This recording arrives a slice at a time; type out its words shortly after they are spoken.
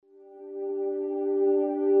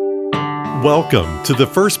Welcome to the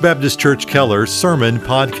First Baptist Church Keller Sermon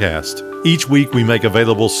Podcast. Each week we make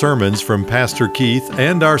available sermons from Pastor Keith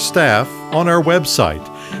and our staff on our website,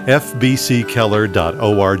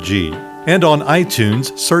 fbckeller.org. And on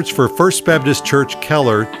iTunes, search for First Baptist Church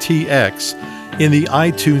Keller TX in the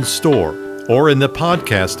iTunes Store or in the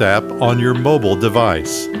podcast app on your mobile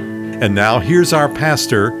device. And now here's our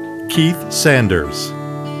pastor, Keith Sanders.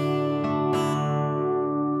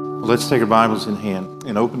 Let's take our Bibles in hand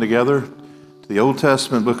and open together to the Old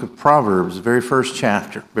Testament book of Proverbs, the very first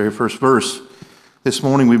chapter, very first verse. This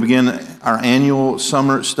morning we begin our annual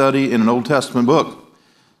summer study in an Old Testament book.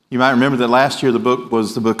 You might remember that last year the book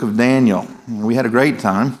was the book of Daniel. We had a great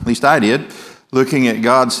time, at least I did, looking at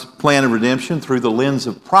God's plan of redemption through the lens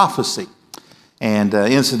of prophecy. And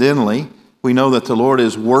incidentally, we know that the Lord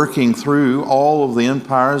is working through all of the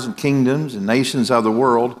empires and kingdoms and nations of the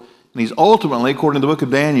world. And He's ultimately, according to the book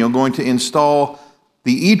of Daniel, going to install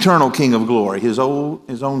the eternal King of glory, His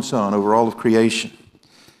own Son, over all of creation.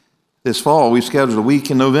 This fall, we've scheduled a week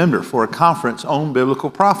in November for a conference on biblical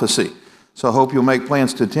prophecy. So I hope you'll make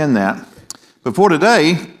plans to attend that. But for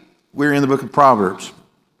today, we're in the book of Proverbs.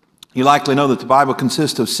 You likely know that the Bible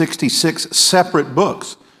consists of 66 separate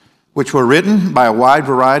books, which were written by a wide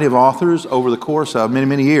variety of authors over the course of many,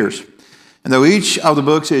 many years. And though each of the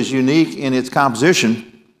books is unique in its composition,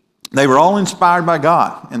 they were all inspired by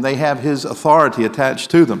God, and they have His authority attached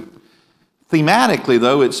to them. Thematically,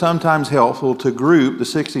 though, it's sometimes helpful to group the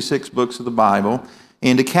 66 books of the Bible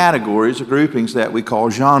into categories or groupings that we call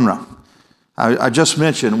genre. I just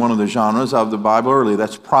mentioned one of the genres of the Bible earlier,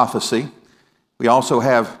 that's prophecy. We also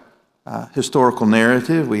have historical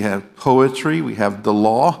narrative, we have poetry, we have the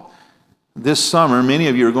law. This summer, many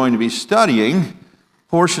of you are going to be studying a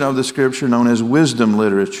portion of the Scripture known as wisdom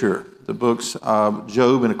literature. The books of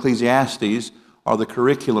Job and Ecclesiastes are the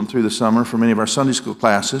curriculum through the summer for many of our Sunday school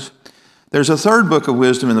classes. There's a third book of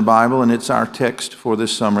wisdom in the Bible, and it's our text for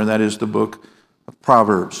this summer. That is the book of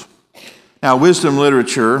Proverbs. Now, wisdom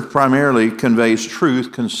literature primarily conveys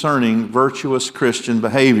truth concerning virtuous Christian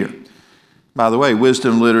behavior. By the way,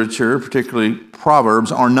 wisdom literature, particularly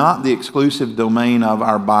Proverbs, are not the exclusive domain of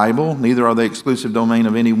our Bible. Neither are they exclusive domain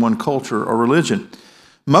of any one culture or religion.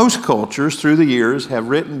 Most cultures through the years have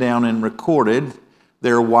written down and recorded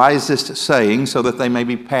their wisest sayings so that they may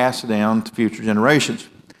be passed down to future generations.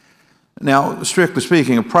 Now, strictly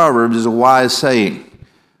speaking, a proverb is a wise saying.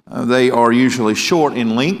 They are usually short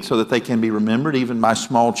in length so that they can be remembered even by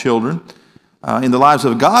small children. In the lives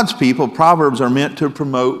of God's people, proverbs are meant to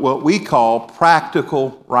promote what we call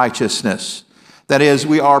practical righteousness. That is,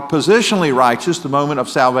 we are positionally righteous the moment of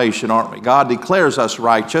salvation, aren't we? God declares us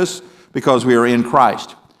righteous because we are in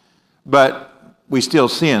Christ. But we still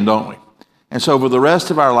sin, don't we? And so for the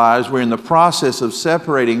rest of our lives, we're in the process of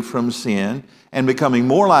separating from sin and becoming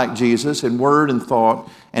more like Jesus in word and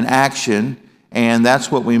thought and action. And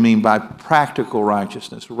that's what we mean by practical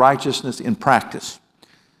righteousness, righteousness in practice.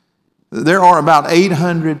 There are about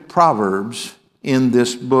 800 proverbs in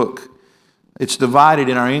this book. It's divided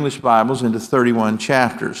in our English Bibles into 31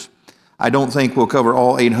 chapters. I don't think we'll cover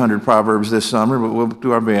all 800 proverbs this summer, but we'll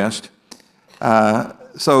do our best.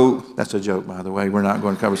 So that's a joke, by the way. We're not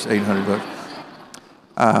going to cover 800 books.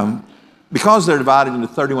 Because they're divided into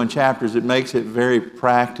 31 chapters, it makes it very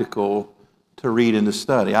practical to read and to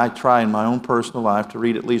study. I try in my own personal life to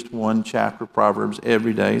read at least one chapter of Proverbs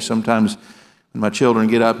every day. Sometimes when my children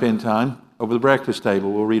get up in time, over the breakfast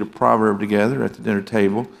table, we'll read a proverb together at the dinner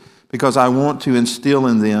table because I want to instill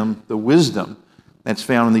in them the wisdom that's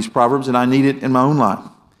found in these proverbs, and I need it in my own life.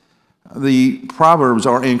 The proverbs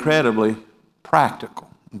are incredibly practical,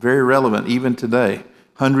 very relevant even today,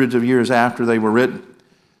 hundreds of years after they were written.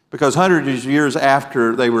 Because hundreds of years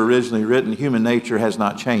after they were originally written, human nature has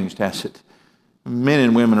not changed, has it? Men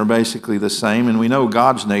and women are basically the same, and we know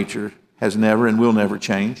God's nature has never and will never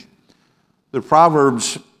change. The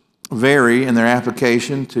proverbs vary in their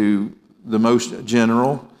application to the most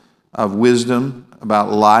general of wisdom about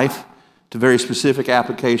life, to very specific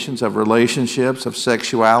applications of relationships, of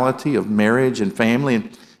sexuality, of marriage and family,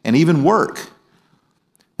 and even work.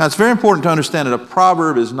 Now, it's very important to understand that a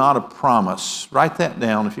proverb is not a promise. Write that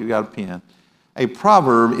down if you've got a pen. A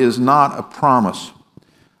proverb is not a promise.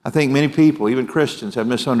 I think many people, even Christians, have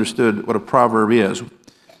misunderstood what a proverb is.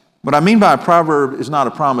 What I mean by a proverb is not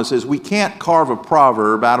a promise is we can't carve a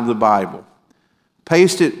proverb out of the Bible,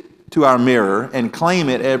 paste it to our mirror, and claim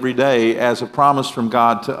it every day as a promise from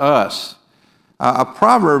God to us. A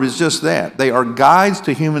proverb is just that. They are guides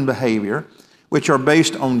to human behavior which are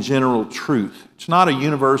based on general truth. It's not a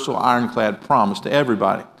universal ironclad promise to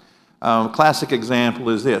everybody. Classic example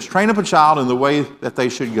is this. Train up a child in the way that they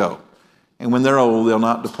should go, and when they're old, they'll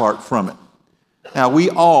not depart from it. Now, we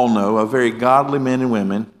all know of very godly men and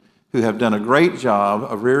women who have done a great job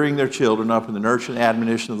of rearing their children up in the nurture and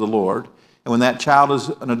admonition of the Lord. And when that child is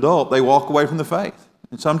an adult, they walk away from the faith,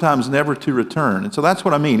 and sometimes never to return. And so that's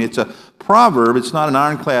what I mean. It's a proverb. It's not an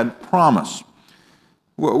ironclad promise.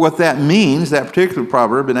 What that means, that particular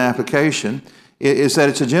proverb in application, is that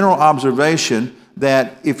it's a general observation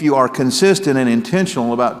that if you are consistent and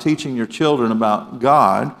intentional about teaching your children about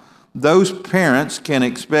God, those parents can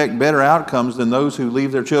expect better outcomes than those who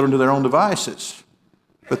leave their children to their own devices.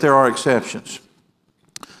 But there are exceptions.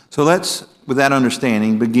 So let's, with that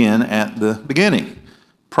understanding, begin at the beginning.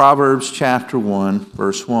 Proverbs chapter 1,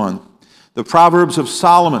 verse 1. The Proverbs of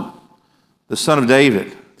Solomon, the son of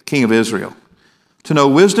David, the king of Israel. To know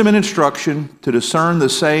wisdom and instruction, to discern the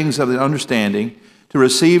sayings of the understanding, to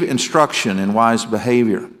receive instruction in wise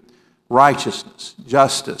behavior, righteousness,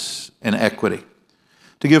 justice, and equity.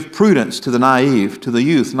 To give prudence to the naive, to the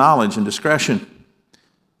youth knowledge and discretion.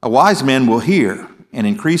 A wise man will hear and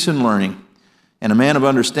increase in learning, and a man of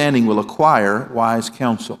understanding will acquire wise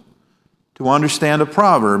counsel. To understand a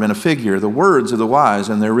proverb and a figure, the words of the wise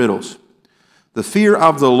and their riddles. The fear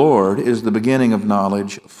of the Lord is the beginning of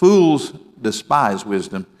knowledge. Fools despise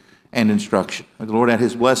wisdom and instruction. May the Lord add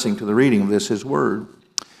His blessing to the reading of this, His word.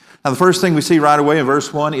 Now, the first thing we see right away in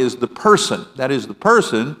verse 1 is the person. That is the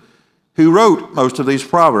person who wrote most of these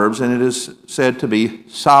Proverbs, and it is said to be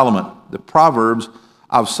Solomon, the Proverbs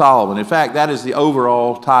of Solomon. In fact, that is the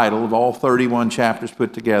overall title of all 31 chapters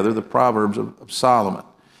put together, the Proverbs of Solomon.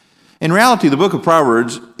 In reality, the book of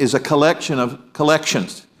Proverbs is a collection of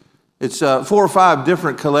collections. It's 4 or 5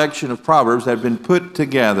 different collections of Proverbs that have been put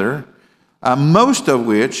together, most of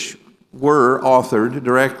which were authored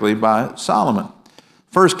directly by Solomon.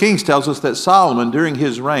 1 Kings tells us that Solomon, during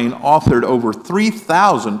his reign, authored over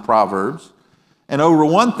 3,000 proverbs and over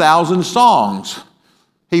 1,000 songs.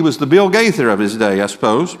 He was the Bill Gaither of his day, I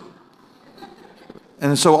suppose.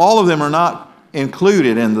 And so all of them are not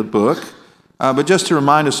included in the book, but just to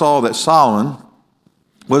remind us all that Solomon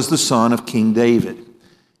was the son of King David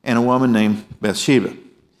and a woman named Bathsheba.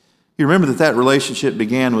 You remember that relationship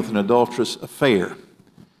began with an adulterous affair.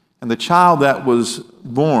 And the child that was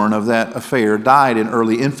born of that affair died in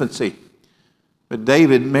early infancy. But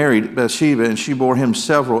David married Bathsheba, and she bore him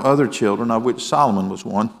several other children, of which Solomon was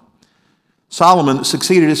one. Solomon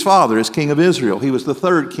succeeded his father as king of Israel. He was the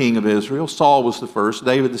third king of Israel. Saul was the first,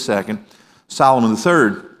 David the second, Solomon the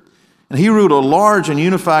third. And he ruled a large and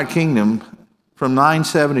unified kingdom from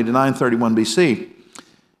 970 to 931 BC.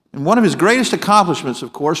 And one of his greatest accomplishments,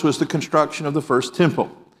 of course, was the construction of the first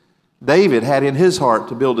temple. David had in his heart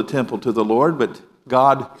to build a temple to the Lord, but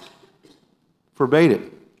God forbade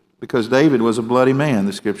it because David was a bloody man,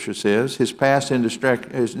 the Scripture says. His past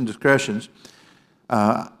indiscretions,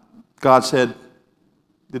 God said,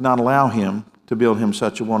 did not allow him to build him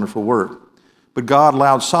such a wonderful work. But God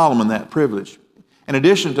allowed Solomon that privilege. In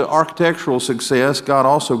addition to architectural success, God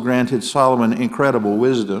also granted Solomon incredible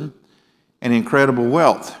wisdom and incredible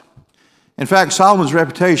wealth. In fact, Solomon's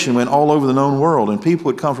reputation went all over the known world, and people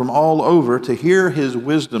would come from all over to hear his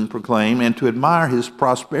wisdom proclaimed and to admire his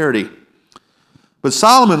prosperity. But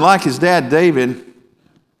Solomon, like his dad David,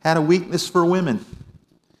 had a weakness for women.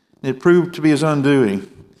 It proved to be his undoing.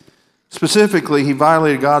 Specifically, he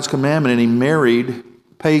violated God's commandment and he married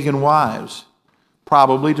pagan wives,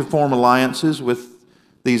 probably to form alliances with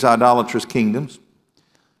these idolatrous kingdoms.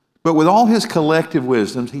 But with all his collective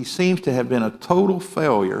wisdom, he seems to have been a total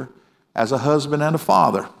failure as a husband and a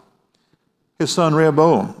father. His son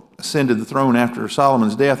Rehoboam ascended the throne after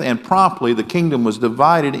Solomon's death, and promptly the kingdom was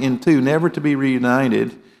divided in two, never to be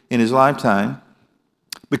reunited in his lifetime,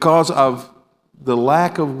 because of the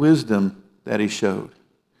lack of wisdom that he showed.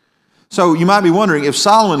 So you might be wondering, if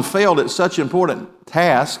Solomon failed at such important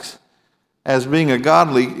tasks as being a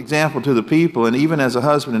godly example to the people, and even as a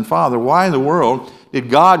husband and father, why in the world did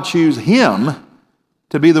God choose him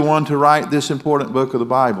to be the one to write this important book of the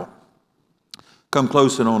Bible? Come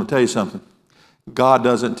close, and I want to tell you something. God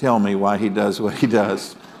doesn't tell me why he does what he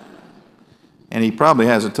does. And he probably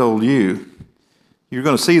hasn't told you. You're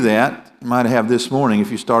going to see that. You might have this morning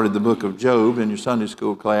if you started the book of Job in your Sunday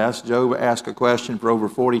school class. Job asked a question for over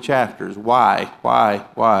 40 chapters. Why?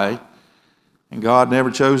 Why? And God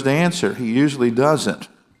never chose to answer. He usually doesn't.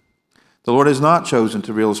 The Lord has not chosen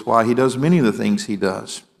to reveal us why he does many of the things he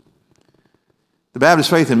does. The Baptist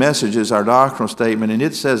Faith and Message is our doctrinal statement, and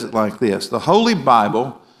it says it like this: the Holy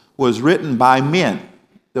Bible was written by men,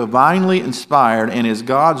 divinely inspired, and is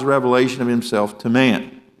God's revelation of himself to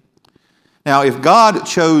man. Now, if God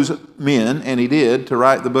chose men, and he did, to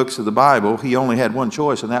write the books of the Bible, he only had one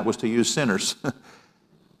choice, and that was to use sinners,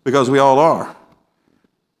 because we all are.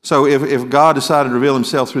 So if God decided to reveal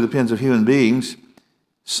himself through the pens of human beings,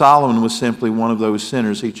 Solomon was simply one of those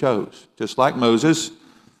sinners he chose. Just like Moses,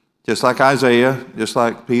 just like Isaiah, just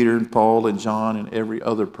like Peter and Paul and John and every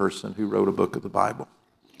other person who wrote a book of the Bible.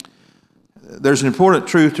 There's an important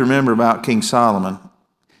truth to remember about King Solomon.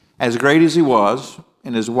 As great as he was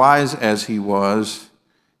and as wise as he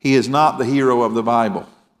is not the hero of the Bible.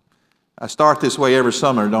 I start this way every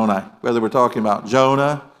summer, don't I? Whether we're talking about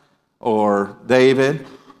Jonah or David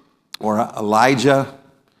or Elijah,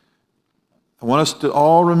 I want us to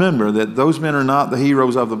all remember that those men are not the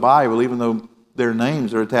heroes of the Bible, even though their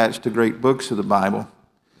names are attached to great books of the Bible.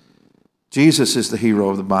 Jesus is the hero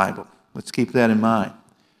of the Bible. Let's keep that in mind.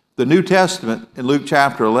 The New Testament in Luke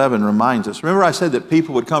chapter 11 reminds us. Remember I said that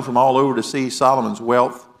people would come from all over to see Solomon's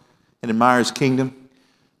wealth and admire his kingdom?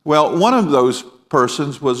 Well, one of those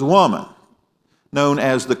persons was a woman known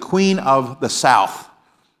as the Queen of the South,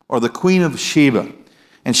 or the Queen of Sheba.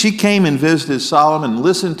 And she came and visited Solomon,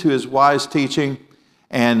 listened to his wise teaching,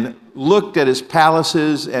 and looked at his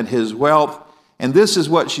palaces and his wealth. And this is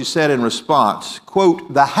what she said in response,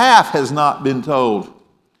 quote, "The half has not been told,"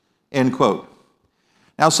 end quote.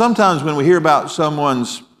 Now, sometimes when we hear about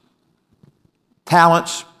someone's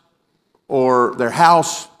talents or their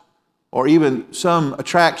house or even some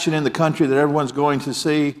attraction in the country that everyone's going to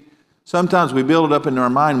see, sometimes we build it up into our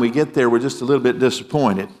mind. We get there, we're just a little bit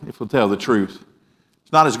disappointed, if we'll tell the truth.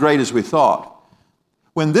 It's not as great as we thought.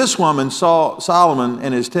 When this woman saw Solomon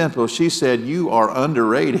in his temple, she said, "You are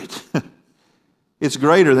underrated." It's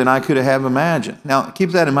greater than I could have imagined. Now,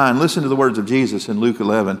 keep that in mind. Listen to the words of Jesus in Luke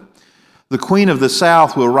 11. "The Queen of the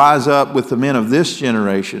South will rise up with the men of this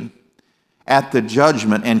generation at the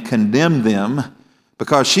judgment and condemn them,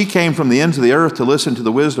 because she came from the ends of the earth to listen to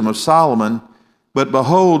the wisdom of Solomon. But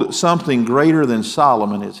behold, something greater than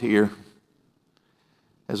Solomon is here."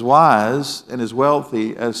 As wise and as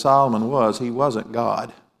wealthy as Solomon was, he wasn't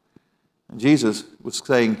God. And Jesus was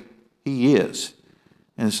saying he is.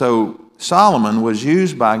 And so Solomon was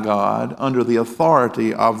used by God under the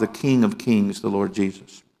authority of the King of Kings, the Lord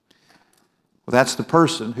Jesus. Well, that's the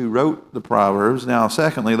person who wrote the Proverbs. Now,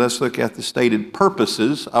 secondly, let's look at the stated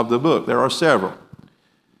purposes of the book. There are several.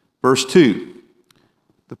 Verse 2,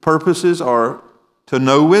 the purposes are to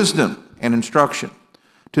know wisdom and instruction,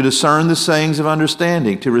 to discern the sayings of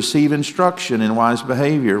understanding, to receive instruction in wise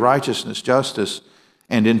behavior, righteousness, justice,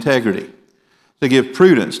 and integrity, to give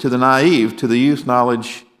prudence to the naive, to the youth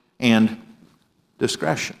knowledge and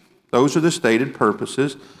discretion. Those are the stated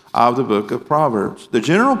purposes of the book of Proverbs. The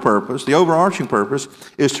general purpose, the overarching purpose,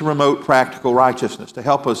 is to promote practical righteousness, to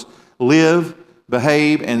help us live,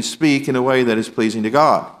 behave, and speak in a way that is pleasing to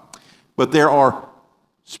God. But there are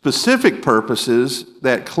specific purposes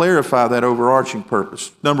that clarify that overarching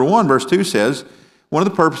purpose. Number 1, verse 2 says, one of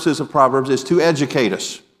the purposes of Proverbs is to educate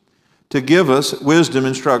us, to give us wisdom,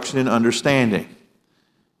 instruction, and understanding.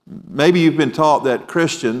 Maybe you've been taught that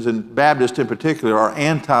Christians, and Baptists in particular, are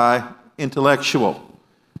anti-intellectual.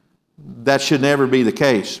 That should never be the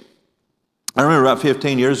case. I remember about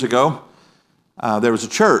 15 years ago, there was a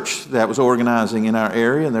church that was organizing in our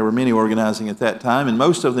area, and there were many organizing at that time, and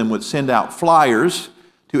most of them would send out flyers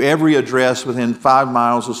to every address within 5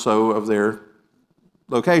 miles or so of their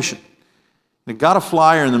location. They got a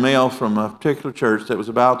flyer in the mail from a particular church that was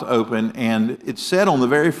about to open, and it said on the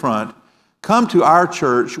very front, "Come to our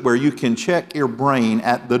church where you can check your brain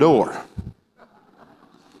at the door."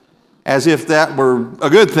 As if that were a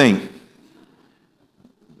good thing.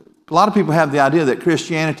 A lot of people have the idea that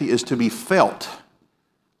Christianity is to be felt,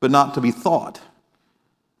 but not to be thought.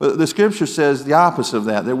 But the Scripture says the opposite of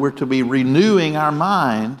that we're to be renewing our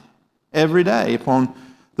mind every day upon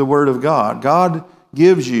the Word of God. God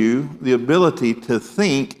gives you the ability to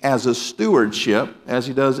think as a stewardship, as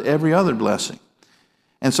He does every other blessing.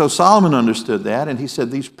 And so Solomon understood that, and he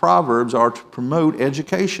said these Proverbs are to promote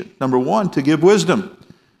education. Number 1, to give wisdom.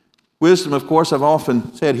 Wisdom, of course, I've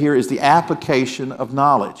often said here, is the application of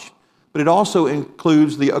knowledge. But it also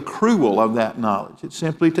includes the accrual of that knowledge. It's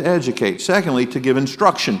simply to educate. Secondly, to give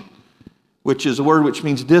instruction, which is a word which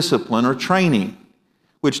means discipline or training,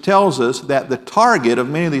 which tells us that the target of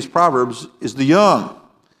many of these Proverbs is the young,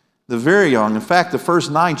 the very young. In fact, the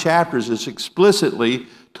first 9 chapters is explicitly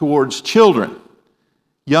towards children,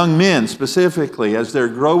 young men specifically, as they're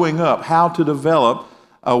growing up, how to develop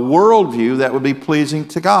a worldview that would be pleasing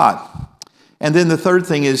to God. And then the third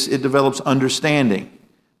thing is it develops understanding,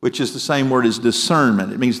 which is the same word as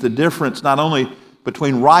discernment. It means the difference not only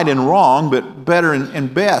between right and wrong, but better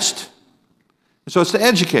and best. So it's to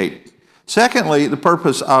educate. Secondly, the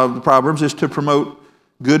purpose of the Proverbs is to promote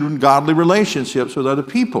good and godly relationships with other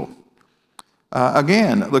people.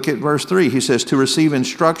 Again, look at verse 3. He says, to receive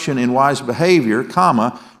instruction in wise behavior,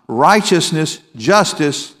 righteousness,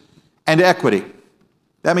 justice, and equity.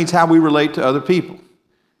 That means how we relate to other people.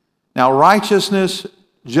 Now, righteousness,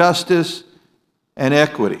 justice, and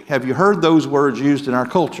equity. Have you heard those words used in our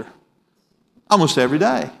culture? Almost every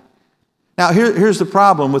day. Now, here's the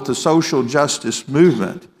problem with the social justice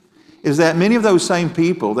movement, is that many of those same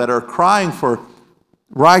people that are crying for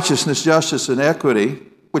righteousness, justice, and equity,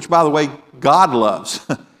 which, by the way, God loves.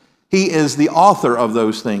 He is the author of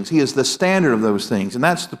those things. He is the standard of those things. And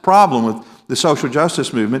that's the problem with the social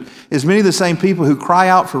justice movement, is many of the same people who cry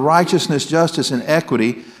out for righteousness, justice, and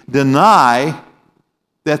equity deny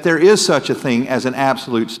that there is such a thing as an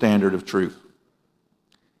absolute standard of truth.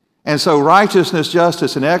 And so righteousness,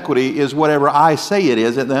 justice, and equity is whatever I say it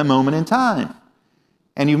is at that moment in time.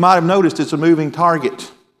 And you might have noticed it's a moving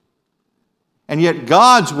target. And yet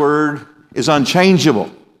God's word is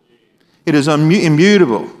unchangeable. It is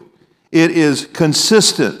immutable. It is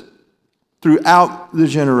consistent throughout the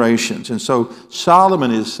generations. And so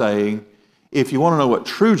Solomon is saying, if you want to know what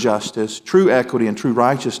true justice, true equity, and true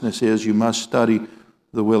righteousness is, you must study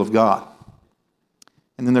the will of God.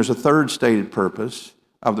 And then there's a third stated purpose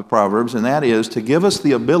of the Proverbs, and that is to give us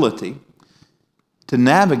the ability to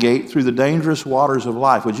navigate through the dangerous waters of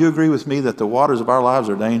life. Would you agree with me that the waters of our lives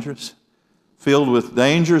are dangerous? Filled with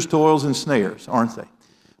dangers, toils, and snares, aren't they?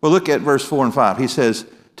 Well, look at verse 4 and 5. He says,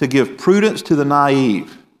 to give prudence to the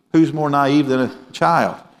naive. Who's more naive than a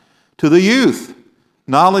child? To the youth,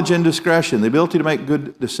 knowledge and discretion, the ability to make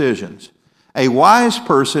good decisions. A wise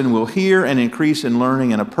person will hear and increase in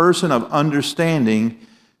learning, and a person of understanding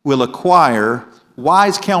will acquire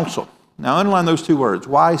wise counsel. Now, underline those two words,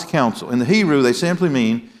 wise counsel. In the Hebrew, they simply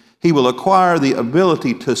mean he will acquire the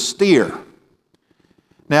ability to steer.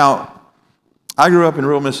 Now, I grew up in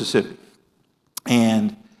rural Mississippi,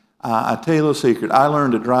 and I tell you a little secret. I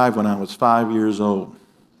learned to drive when I was 5 years old.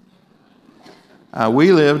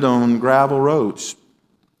 We lived on gravel roads.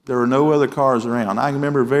 There were no other cars around. I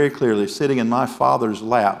remember very clearly sitting in my father's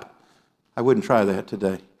lap. I wouldn't try that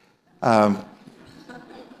today.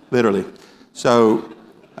 Literally. So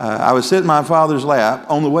I would sit in my father's lap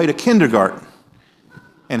on the way to kindergarten,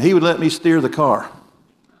 and he would let me steer the car.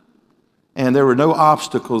 And there were no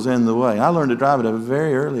obstacles in the way. I learned to drive at a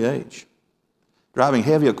very early age. Driving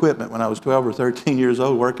heavy equipment when I was 12 or 13 years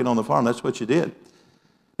old, working on the farm, that's what you did.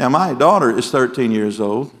 Now, my daughter is 13 years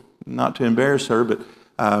old, not to embarrass her, but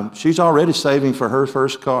she's already saving for her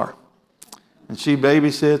first car. And she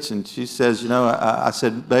babysits, and she says, I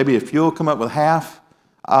said, baby, if you'll come up with half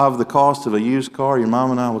of the cost of a used car, your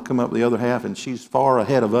mom and I will come up with the other half, and she's far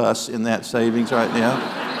ahead of us in that savings right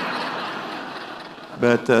now.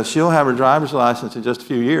 But she'll have her driver's license in just a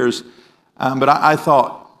few years. But I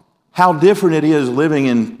thought how different it is living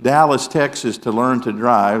in Dallas, Texas to learn to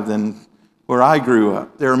drive than where I grew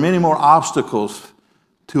up. There are many more obstacles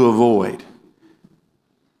to avoid.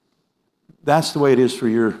 That's the way it is for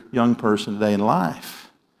your young person today in life.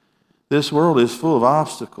 This world is full of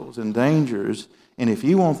obstacles and dangers, and if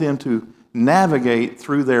you want them to navigate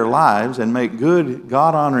through their lives and make good,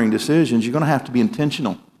 God-honoring decisions, you're going to have to be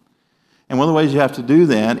intentional. And one of the ways you have to do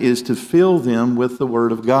that is to fill them with the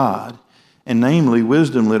Word of God, and namely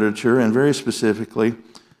wisdom literature, and very specifically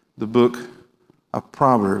the book of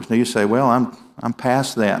Proverbs. Now you say, well, I'm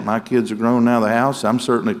past that. My kids are grown out of the house. I'm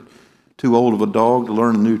certainly too old of a dog to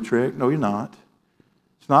learn a new trick. No, you're not.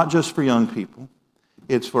 It's not just for young people.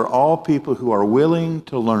 It's for all people who are willing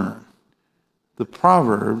to learn. The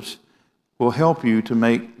Proverbs will help you to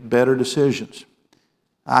make better decisions.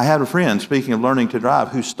 I had a friend, speaking of learning to drive,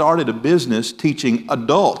 who started a business teaching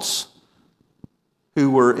adults who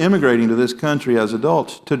were immigrating to this country as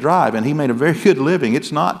adults to drive, and he made a very good living.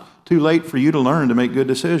 It's not too late for you to learn to make good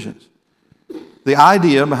decisions. The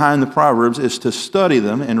idea behind the Proverbs is to study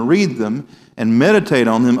them and read them and meditate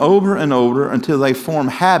on them over and over until they form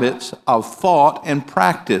habits of thought and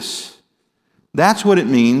practice. That's what it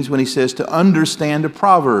means when he says to understand a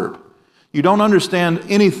proverb. You don't understand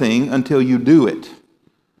anything until you do it.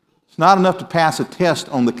 It's not enough to pass a test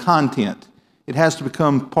on the content. It has to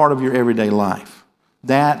become part of your everyday life.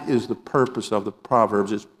 That is the purpose of the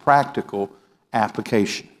Proverbs, it's practical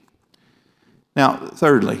application. Now,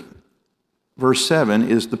 thirdly, verse 7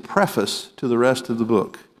 is the preface to the rest of the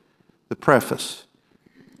book. The preface.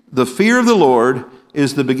 The fear of the Lord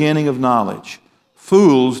is the beginning of knowledge.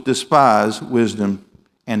 Fools despise wisdom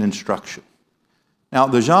and instruction. Now,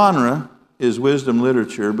 the genre is wisdom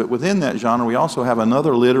literature, but within that genre, we also have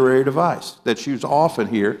another literary device that's used often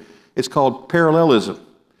here. It's called parallelism,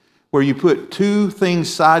 where you put two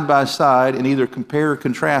things side by side and either compare or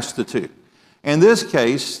contrast the two. In this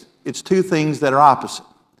case, it's two things that are opposite.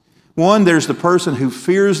 One, there's the person who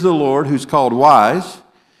fears the Lord, who's called wise,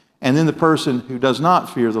 and then the person who does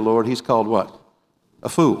not fear the Lord, he's called what? A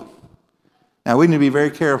fool. Now, we need to be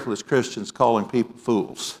very careful as Christians calling people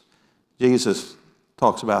fools. Jesus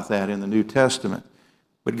talks about that in the New Testament.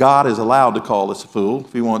 But God is allowed to call us a fool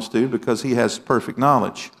if he wants to, because he has perfect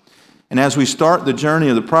knowledge. And as we start the journey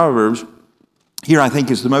of the Proverbs, here I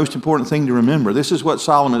think is the most important thing to remember. This is what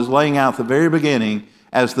Solomon is laying out at the very beginning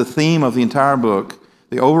as the theme of the entire book.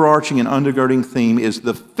 The overarching and undergirding theme is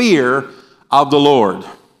the fear of the Lord.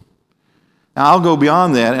 Now, I'll go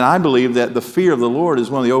beyond that, and I believe that the fear of the Lord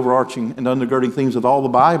is one of the overarching and undergirding themes of all the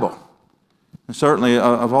Bible, and certainly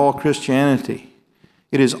of all Christianity.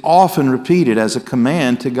 It is often repeated as a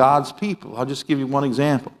command to God's people. I'll just give you one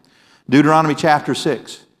example. Deuteronomy chapter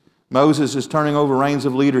 6. Moses is turning over reins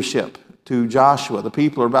of leadership to Joshua. The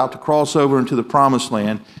people are about to cross over into the promised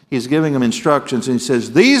land. He's giving them instructions, and he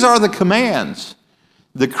says, "These are the commands,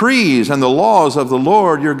 decrees, and the laws of the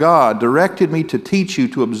Lord your God directed me to teach you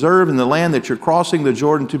to observe in the land that you're crossing the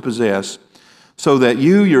Jordan to possess, so that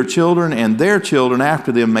you, your children, and their children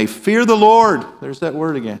after them may fear the Lord." There's that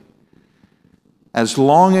word again. "As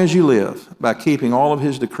long as you live, by keeping all of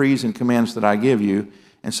his decrees and commands that I give you,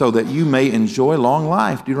 and so that you may enjoy long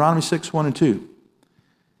life." Deuteronomy 6, 1 and 2.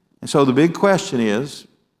 And so the big question is,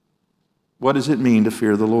 what does it mean to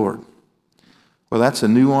fear the Lord? Well, that's a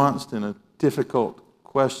nuanced and a difficult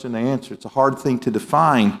question to answer. It's a hard thing to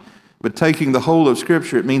define, but taking the whole of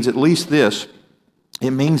Scripture, it means at least this.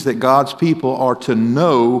 It means that God's people are to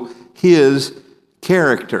know his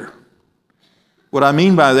character. What I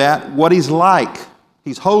mean by that, what he's like.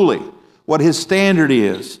 He's holy. What his standard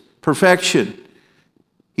is, perfection.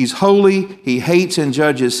 He's holy, he hates and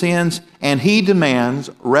judges sins, and he demands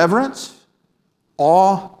reverence,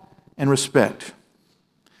 awe, and respect.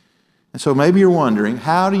 And so maybe you're wondering,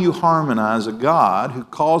 how do you harmonize a God who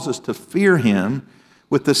calls us to fear him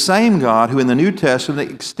with the same God who in the New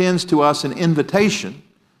Testament extends to us an invitation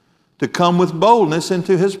to come with boldness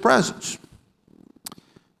into his presence?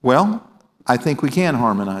 Well, I think we can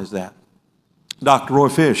harmonize that. Dr. Roy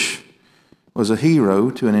Fish was a hero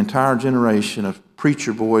to an entire generation of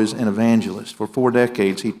preacher boys and evangelists. For 4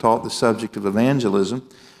 decades, he taught the subject of evangelism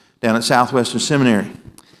down at Southwestern Seminary.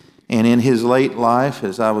 And in his late life,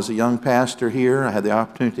 as I was a young pastor here, I had the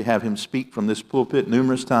opportunity to have him speak from this pulpit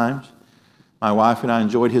numerous times. My wife and I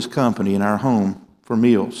enjoyed his company in our home for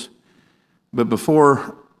meals. But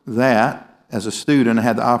before that, as a student, I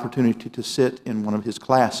had the opportunity to sit in one of his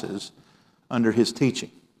classes under his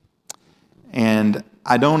teaching. And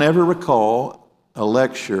I don't ever recall a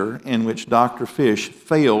lecture in which Dr. Fish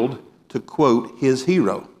failed to quote his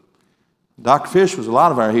hero. Dr. Fish was a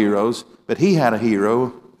lot of our heroes, but he had a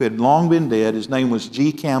hero who had long been dead. His name was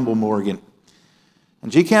G. Campbell Morgan.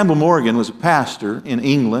 And G. Campbell Morgan was a pastor in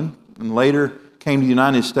England and later came to the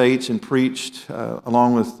United States and preached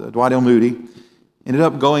along with Dwight L. Moody. Ended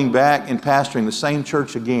up going back and pastoring the same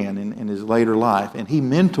church again in his later life. And he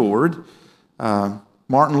mentored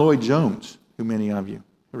Martin Lloyd-Jones, who many of you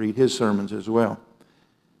read his sermons as well.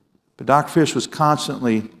 But Dr. Fish was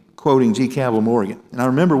constantly quoting G. Campbell Morgan. And I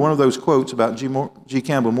remember one of those quotes about G.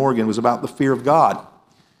 Campbell Morgan was about the fear of God.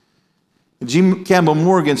 And G. Campbell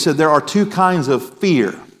Morgan said there are 2 kinds of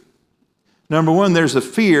fear. Number one, there's a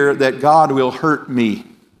fear that God will hurt me.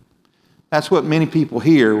 That's what many people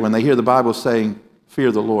hear when they hear the Bible saying,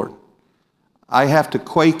 fear the Lord. I have to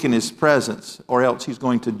quake in his presence, or else he's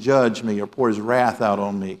going to judge me or pour his wrath out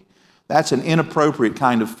on me. That's an inappropriate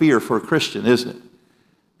kind of fear for a Christian, isn't it?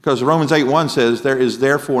 Because Romans 8:1 says, there is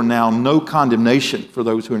therefore now no condemnation for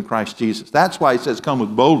those who are in Christ Jesus. That's why he says, come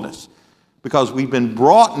with boldness, because we've been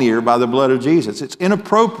brought near by the blood of Jesus. It's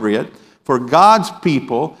inappropriate for God's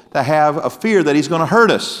people to have a fear that he's going to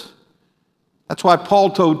hurt us. That's why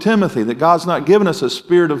Paul told Timothy that God's not given us a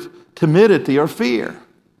spirit of timidity or fear.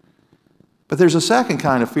 But there's a second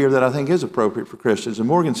kind of fear that I think is appropriate for Christians, and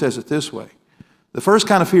Morgan says it this way. The first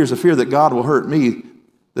kind of fear is a fear that God will hurt me.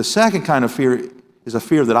 The second kind of fear is a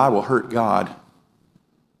fear that I will hurt God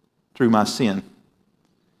through my sin.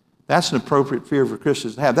 That's an appropriate fear for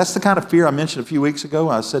Christians to have. That's the kind of fear I mentioned a few weeks ago.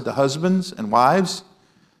 I said to husbands and wives,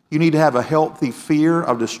 you need to have a healthy fear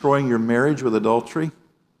of destroying your marriage with adultery.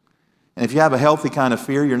 And if you have a healthy kind of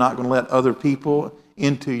fear, you're not going to let other people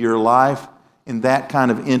into your life in that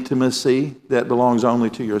kind of intimacy that belongs only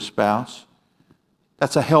to your spouse.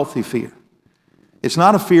 That's a healthy fear. It's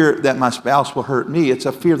not a fear that my spouse will hurt me. It's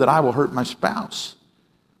a fear that I will hurt my spouse.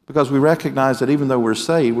 Because we recognize that even though we're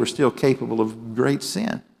saved, we're still capable of great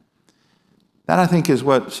sin. That, I think, is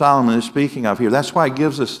what Solomon is speaking of here. That's why he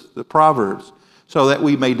gives us the Proverbs, so that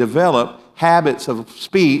we may develop habits of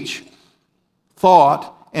speech,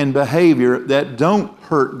 thought, and behavior that don't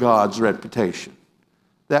hurt God's reputation.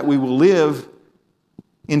 That we will live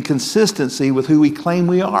in consistency with who we claim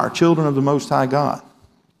we are, children of the Most High God.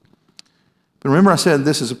 But remember I said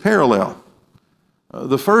this is a parallel.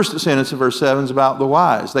 The first sentence in verse 7 is about the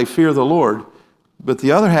wise. They fear the Lord. But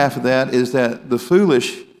the other half of that is that the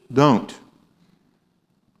foolish don't.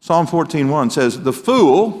 Psalm 14:1 says, "The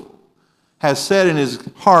fool has said in his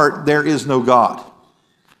heart, there is no God."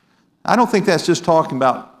 I don't think that's just talking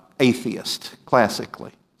about atheist,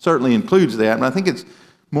 classically. Certainly includes that, but I think it's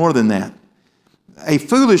more than that. A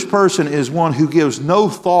foolish person is one who gives no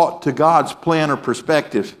thought to God's plan or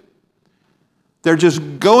perspective. They're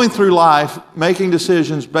just going through life making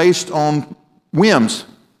decisions based on whims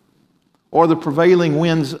or the prevailing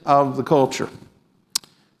winds of the culture.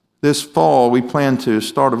 This fall, we plan to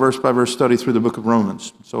start a verse-by-verse study through the book of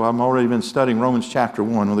Romans. So I've already been studying Romans chapter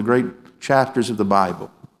 1, one of the great chapters of the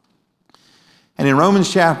Bible. And in Romans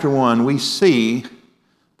chapter 1, we see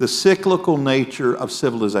the cyclical nature of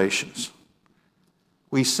civilizations.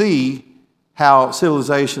 We see how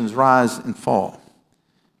civilizations rise and fall.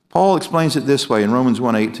 Paul explains it this way in Romans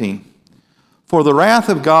 1:18. "For the wrath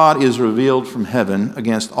of God is revealed from heaven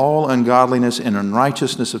against all ungodliness and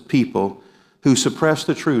unrighteousness of people who suppress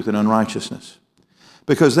the truth in unrighteousness.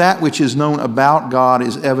 Because that which is known about God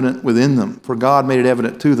is evident within them, for God made it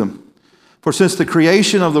evident to them. For since the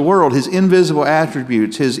creation of the world, his invisible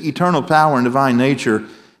attributes, his eternal power and divine nature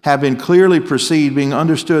have been clearly perceived, being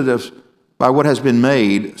understood by what has been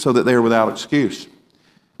made, so that they are without excuse."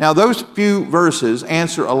 Now, those few verses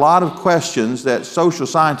answer a lot of questions that social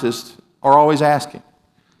scientists are always asking.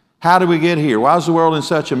 How did we get here? Why is the world in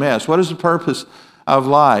such a mess? What is the purpose of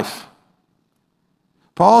life?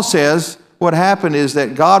 Paul says what happened is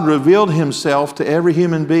that God revealed himself to every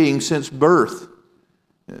human being since birth.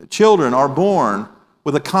 Children are born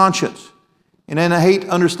with a conscience and an innate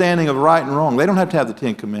understanding of right and wrong. They don't have to have the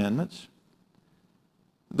Ten Commandments.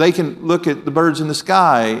 They can look at the birds in the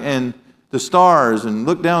sky and the stars and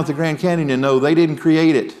look down at the Grand Canyon and know they didn't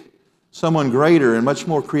create it. Someone greater and much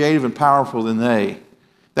more creative and powerful than they.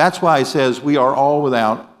 That's why he says we are all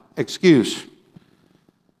without excuse.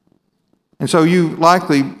 And so you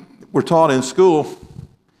likely were taught in school,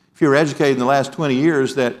 if you were educated in the last 20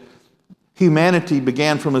 years, that humanity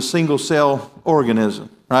began from a single-cell organism,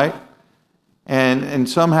 right? And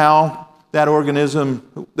somehow that organism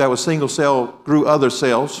that was single-cell grew other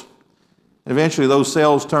cells. And eventually those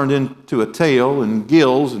cells turned into a tail and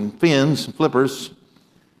gills and fins and flippers.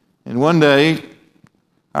 And one day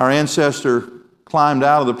our ancestor climbed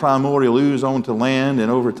out of the primordial ooze onto land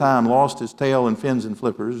and over time lost his tail and fins and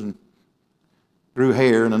flippers and grew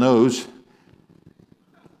hair and a nose.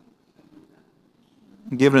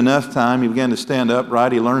 Given enough time, he began to stand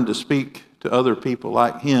upright. He learned to speak to other people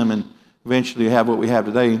like him and eventually have what we have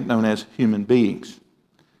today known as human beings.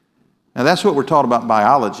 Now that's what we're taught about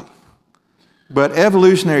biology. But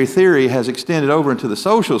evolutionary theory has extended over into the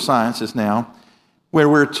social sciences now, where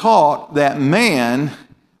we're taught that man,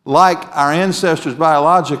 like our ancestors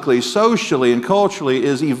biologically, socially, and culturally,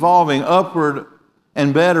 is evolving upward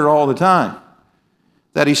and better all the time.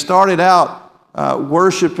 That he started out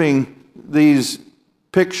worshiping these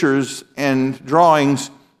pictures and drawings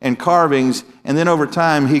and carvings, and then over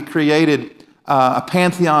time he created a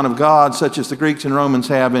pantheon of gods such as the Greeks and Romans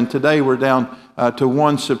have, and today we're down to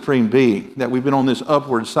one supreme being, that we've been on this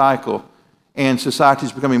upward cycle, and society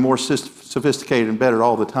is becoming more sophisticated and better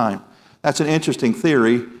all the time. That's an interesting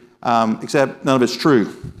theory, except none of it's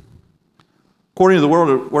true. According to the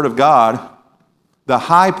Word of God, the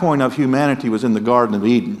high point of humanity was in the Garden of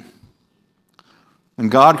Eden. And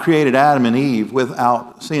God created Adam and Eve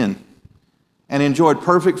without sin and enjoyed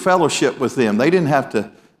perfect fellowship with them. They didn't have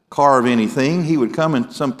to carve anything. He would come in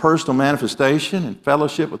some personal manifestation and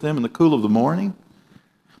fellowship with them in the cool of the morning.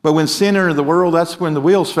 But when sin entered the world, that's when the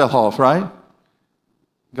wheels fell off, right?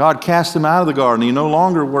 God cast them out of the garden. He no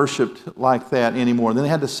longer worshiped like that anymore. Then they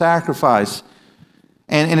had to sacrifice.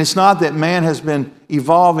 And it's not that man has been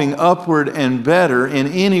evolving upward and better in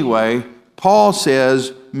any way. Paul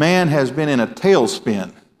says man has been in a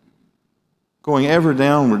tailspin, going ever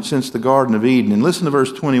downward since the Garden of Eden. And listen to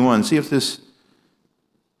verse 21. See if this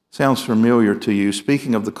sounds familiar to you,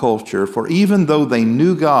 speaking of the culture. "For even though they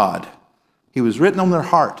knew God, he was written on their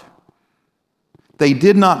heart, they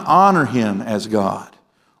did not honor him as God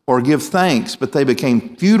or give thanks, but they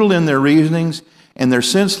became futile in their reasonings, and their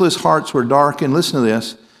senseless hearts were darkened." Listen to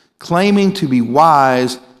this. "Claiming to be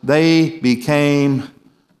wise, they became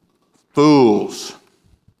fools."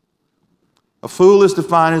 A fool is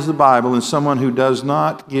defined as the Bible as someone who does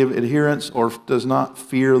not give adherence or does not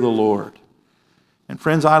fear the Lord. And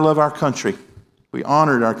friends, I love our country. We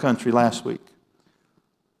honored our country last week.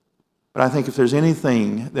 But I think if there's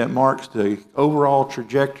anything that marks the overall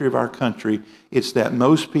trajectory of our country, it's that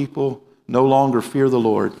most people no longer fear the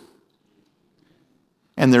Lord.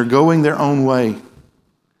 And they're going their own way.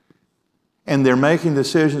 And they're making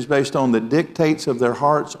decisions based on the dictates of their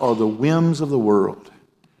hearts or the whims of the world.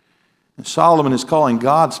 And Solomon is calling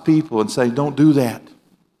God's people and saying, don't do that.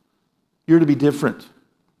 You're to be different.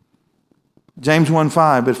 James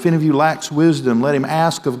 1:5, but if any of you lacks wisdom, let him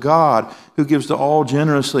ask of God, who gives to all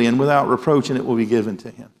generously and without reproach, and it will be given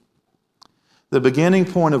to him. The beginning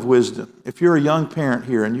point of wisdom, if you're a young parent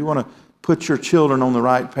here and you want to put your children on the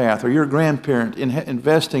right path, or you're a grandparent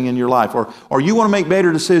investing in your life, or you want to make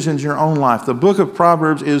better decisions in your own life, the book of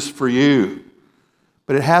Proverbs is for you.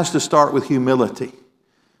 But it has to start with humility.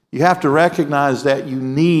 You have to recognize that you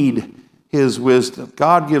need his wisdom.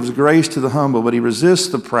 God gives grace to the humble, but he resists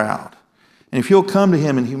the proud. And if you'll come to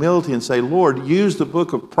him in humility and say, Lord, use the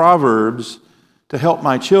book of Proverbs to help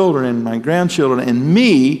my children and my grandchildren and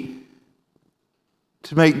me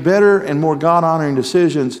to make better and more God-honoring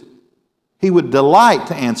decisions, he would delight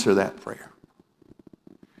to answer that prayer.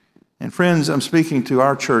 And friends, I'm speaking to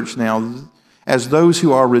our church now as those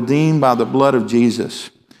who are redeemed by the blood of Jesus,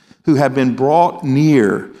 who have been brought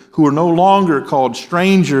near, who are no longer called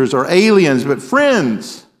strangers or aliens, but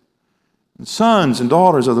friends and sons and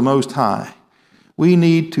daughters of the Most High. We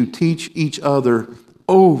need to teach each other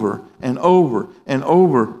over and over and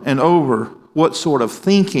over and over what sort of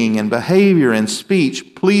thinking and behavior and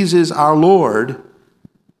speech pleases our Lord,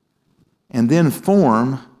 and then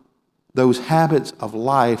form those habits of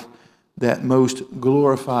life that most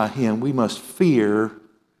glorify him. We must fear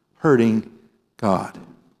hurting God.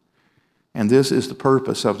 And this is the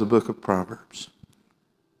purpose of the book of Proverbs.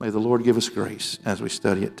 May the Lord give us grace as we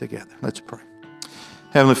study it together. Let's pray.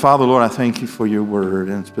 Heavenly Father, Lord, I thank you for your word,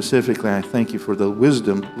 and specifically I thank you for the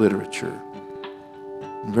wisdom literature.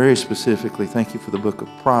 And very specifically, thank you for the book of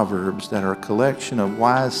Proverbs that are a collection of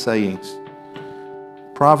wise sayings.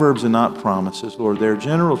 Proverbs are not promises, Lord. They're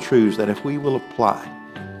general truths that if we will apply,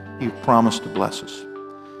 you've promised to bless us.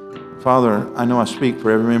 Father, I know I speak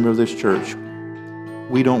for every member of this church.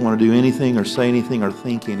 We don't want to do anything or say anything or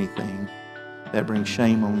think anything that brings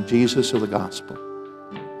shame on Jesus or the gospel.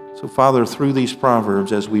 So, Father, through these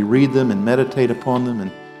Proverbs, as we read them and meditate upon them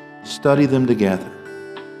and study them together,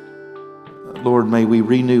 Lord, may we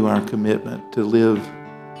renew our commitment to live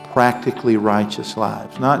practically righteous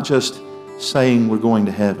lives, not just saying we're going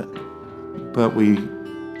to heaven, but we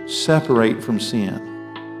separate from sin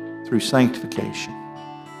through sanctification.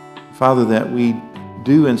 Father, that we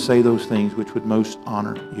do and say those things which would most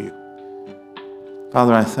honor you.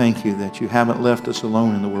 Father, I thank you that you haven't left us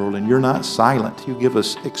alone in the world, and you're not silent. You give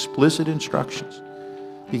us explicit instructions.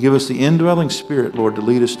 You give us the indwelling Spirit, Lord, to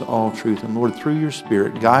lead us to all truth. And Lord, through your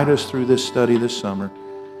Spirit, guide us through this study this summer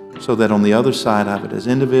so that on the other side of it, as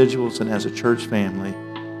individuals and as a church family,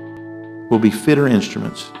 we'll be fitter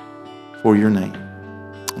instruments for your name.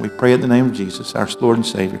 We pray in the name of Jesus, our Lord and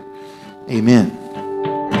Savior. Amen.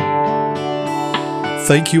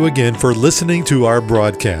 Thank you again for listening to our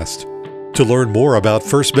broadcast. To learn more about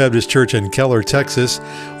First Baptist Church in Keller, Texas,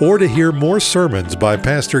 or to hear more sermons by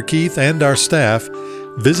Pastor Keith and our staff,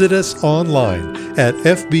 visit us online at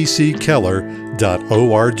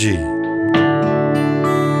fbckeller.org.